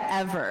regret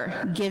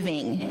ever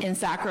giving and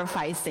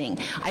sacrificing.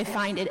 I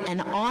find it an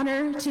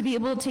honor to be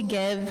able to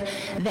give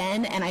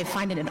then, and I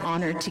find it an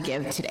honor to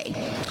give today.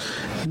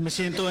 Me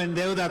siento en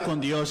deuda con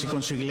Dios y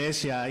con su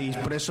iglesia, y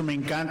por eso me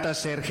encanta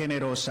ser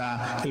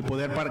generosa, el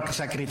poder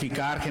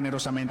sacrificar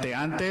generosamente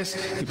antes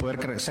y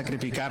poder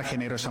sacrificar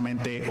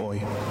generosamente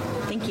hoy.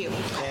 Thank you.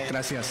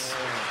 Gracias.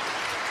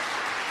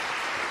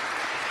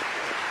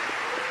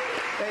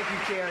 Thank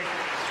you, Carrie.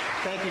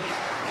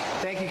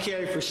 Thank you,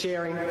 Carrie, for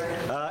sharing.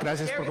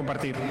 Gracias por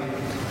compartir.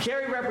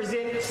 Carrie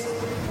represents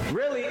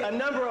really a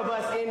number of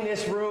us in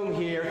this room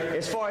here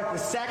as far as the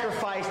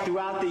sacrifice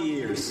throughout the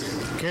years.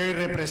 Carrie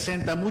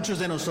representa a muchos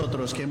de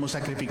nosotros que hemos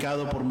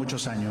sacrificado por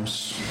muchos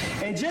años.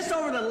 And just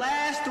over the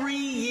last 3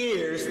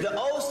 years, the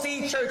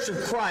OC Church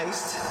of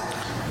Christ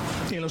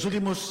Y en los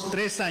últimos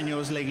 3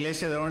 años, la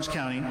iglesia de Orange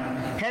County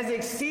has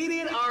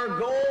exceeded our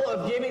goal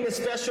of giving to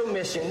special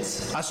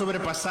missions ha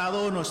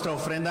sobrepasado nuestra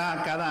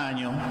ofrenda cada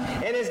año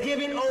and has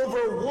given over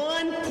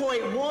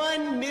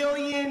 $1.1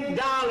 million.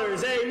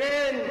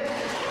 Amen.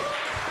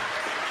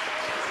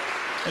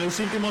 En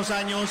los últimos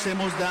años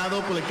hemos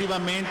dado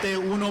colectivamente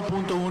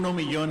 $1.1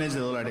 millones.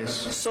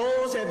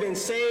 Souls have been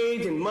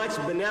saved and much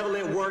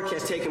benevolent work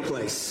has taken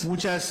place.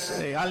 Muchas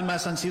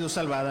almas han sido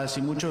salvadas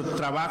y mucho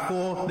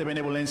trabajo de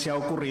benevolencia ha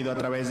ocurrido a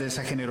través de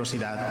esa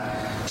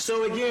generosidad.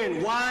 So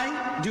again,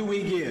 why do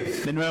we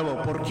give? De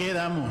nuevo, ¿por qué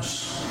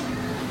damos?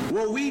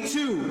 Well, we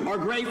too are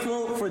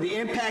grateful for the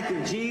impact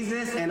of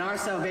Jesus and our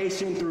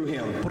salvation through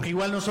him. Porque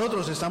igual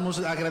nosotros estamos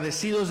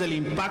agradecidos del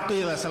impacto y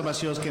de la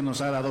salvación que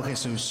nos ha dado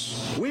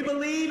Jesús. We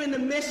believe in the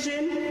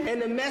mission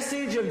and the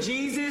message of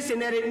Jesus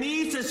and that it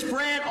needs to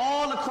spread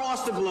all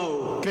across the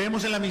globe.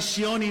 Creemos en la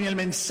misión y en el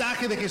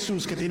mensaje de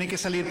Jesús que tiene que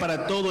salir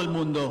para todo el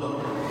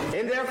mundo.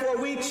 And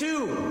therefore we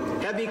too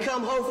have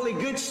become hopefully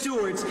good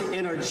stewards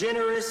and are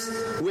generous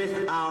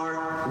with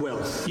our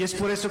wealth. Y es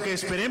por eso que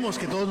esperemos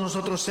que todos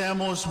nosotros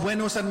seamos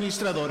buenos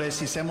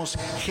administradores y seamos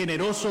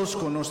generosos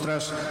con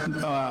nuestras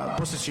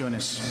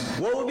posesiones.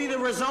 What will be the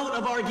result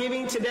of our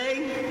giving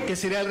today? ¿Qué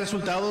sería el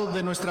resultado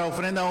de nuestra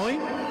ofrenda hoy?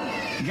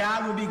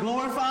 God will be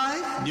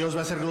glorified. Dios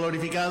va a ser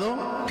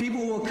glorificado.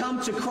 People will come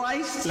to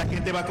Christ. La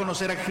gente va a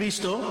conocer a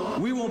Cristo.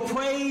 We will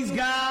praise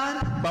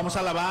God. Vamos a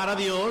alabar a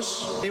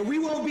Dios. And we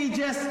won't be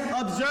just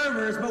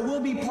observers, but we'll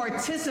be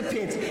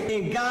participants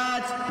in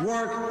God's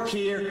work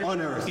here on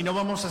earth. Y no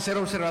vamos a ser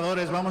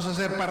observadores, vamos a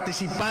ser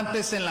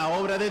participantes en la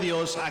obra de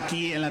Dios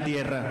aquí en la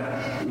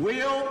tierra.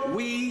 Will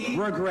we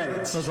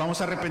regret it? ¿Nos vamos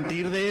a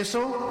arrepentir de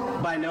eso?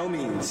 By no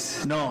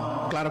means.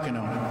 No, claro que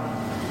no.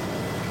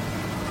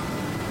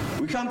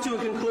 We come to a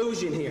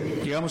conclusion here.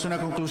 Llegamos a una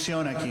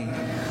conclusión aquí.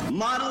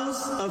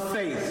 Models of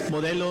faith.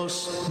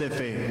 Modelos de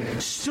fe.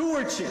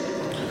 Stewardship.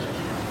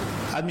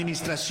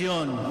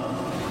 Administración.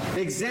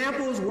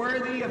 Examples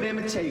worthy of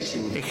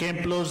imitation.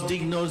 Ejemplos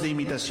dignos de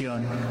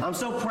imitación. I'm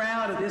so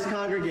proud of this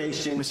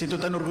congregation. Me siento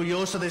tan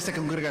orgulloso de esta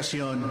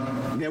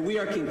congregación. That we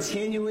are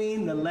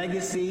continuing the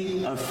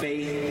legacy of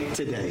faith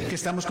today. Que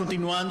estamos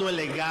continuando el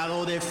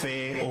legado de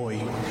fe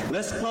hoy.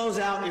 Let's close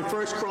out in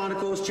 1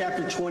 Chronicles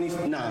chapter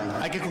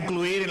 29. Hay que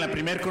concluir en la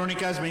 1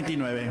 Crónicas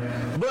 29.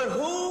 But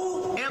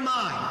who am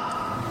I?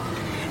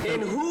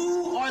 And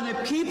who are the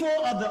people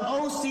of the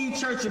OC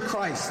Church of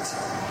Christ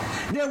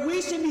that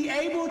we should be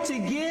able to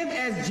give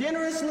as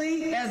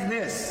generously as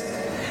this?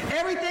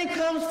 Everything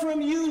comes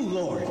from you,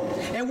 Lord,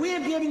 and we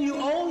have given you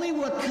only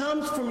what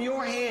comes from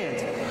your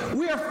hand.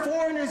 We are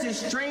foreigners and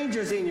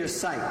strangers in your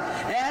sight,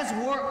 as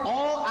were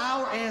all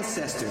our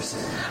ancestors.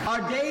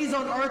 Our days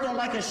on earth are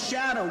like a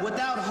shadow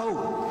without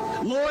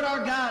hope. Lord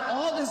our God,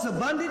 all this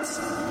abundance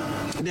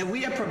that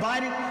we have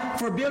provided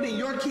for building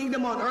your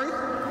kingdom on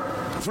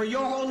earth, for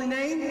your holy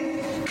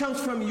name, comes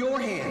from your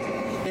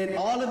hand, and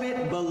all of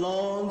it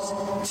belongs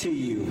to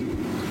you.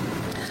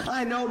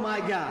 I know, my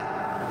God,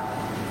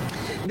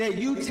 that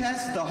you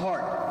test the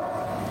heart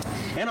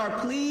and are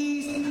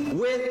pleased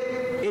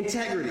with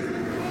integrity.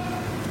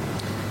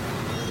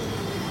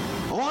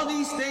 All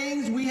these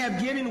things we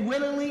have given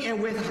willingly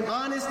and with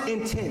honest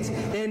intent.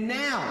 And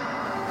now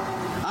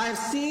I have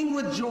seen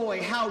with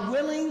joy how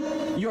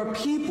willing your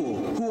people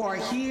who are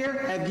here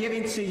have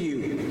given to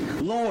you.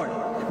 Lord,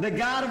 the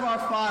God of our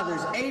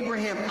fathers,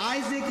 Abraham,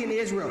 Isaac, and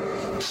Israel,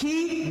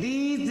 keep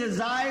these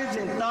desires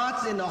and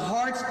thoughts in the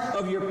hearts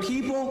of your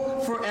people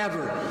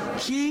forever.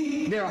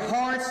 Keep their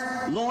hearts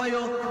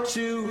loyal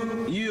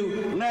to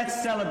you.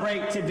 Let's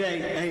celebrate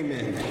today.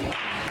 Amen.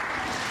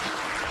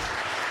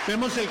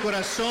 Vemos el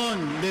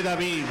corazón de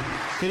David,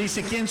 que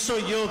dice, ¿quién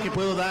soy yo que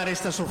puedo dar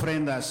estas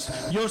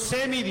ofrendas? Yo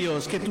sé, mi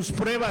Dios, que tú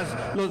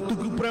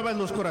pruebas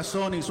los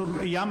corazones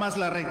y amas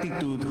la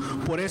rectitud.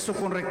 Por eso,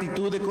 con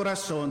rectitud de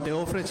corazón, te he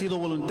ofrecido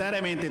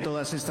voluntariamente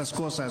todas estas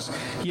cosas.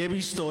 Y he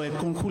visto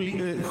con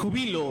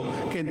júbilo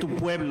que en tu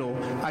pueblo,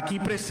 aquí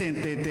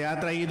presente, te ha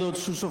traído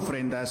sus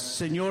ofrendas.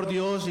 Señor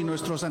Dios y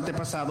nuestros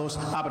antepasados,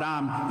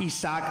 Abraham,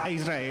 Isaac e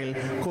Israel,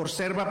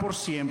 conserva por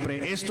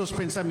siempre estos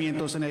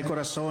pensamientos en el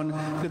corazón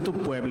de tu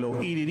pueblo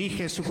y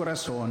dirige su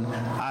corazón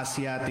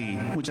hacia ti.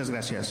 Muchas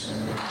gracias.